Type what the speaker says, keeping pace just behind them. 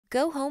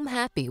Go home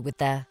happy with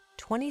the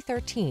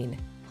 2013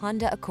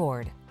 Honda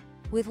Accord.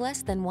 With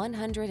less than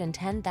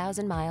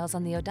 110,000 miles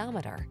on the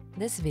odometer,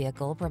 this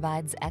vehicle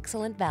provides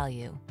excellent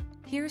value.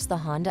 Here's the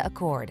Honda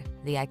Accord,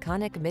 the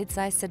iconic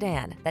midsize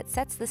sedan that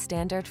sets the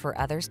standard for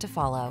others to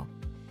follow.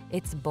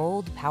 Its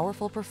bold,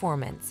 powerful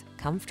performance,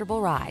 comfortable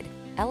ride,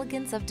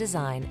 elegance of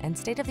design, and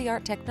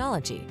state-of-the-art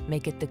technology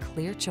make it the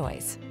clear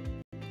choice.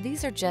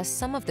 These are just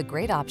some of the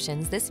great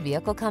options this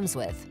vehicle comes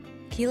with: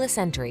 keyless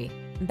entry,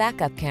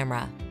 backup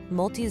camera,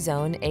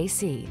 multi-zone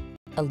AC,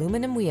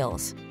 aluminum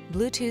wheels,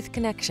 Bluetooth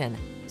connection,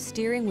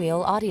 steering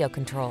wheel audio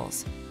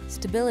controls,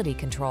 stability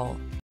control,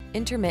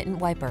 intermittent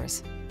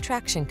wipers,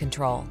 traction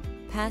control,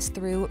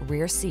 pass-through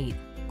rear seat.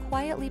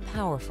 Quietly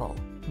powerful,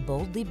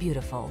 boldly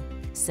beautiful,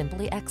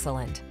 simply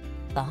excellent.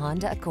 The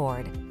Honda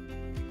Accord.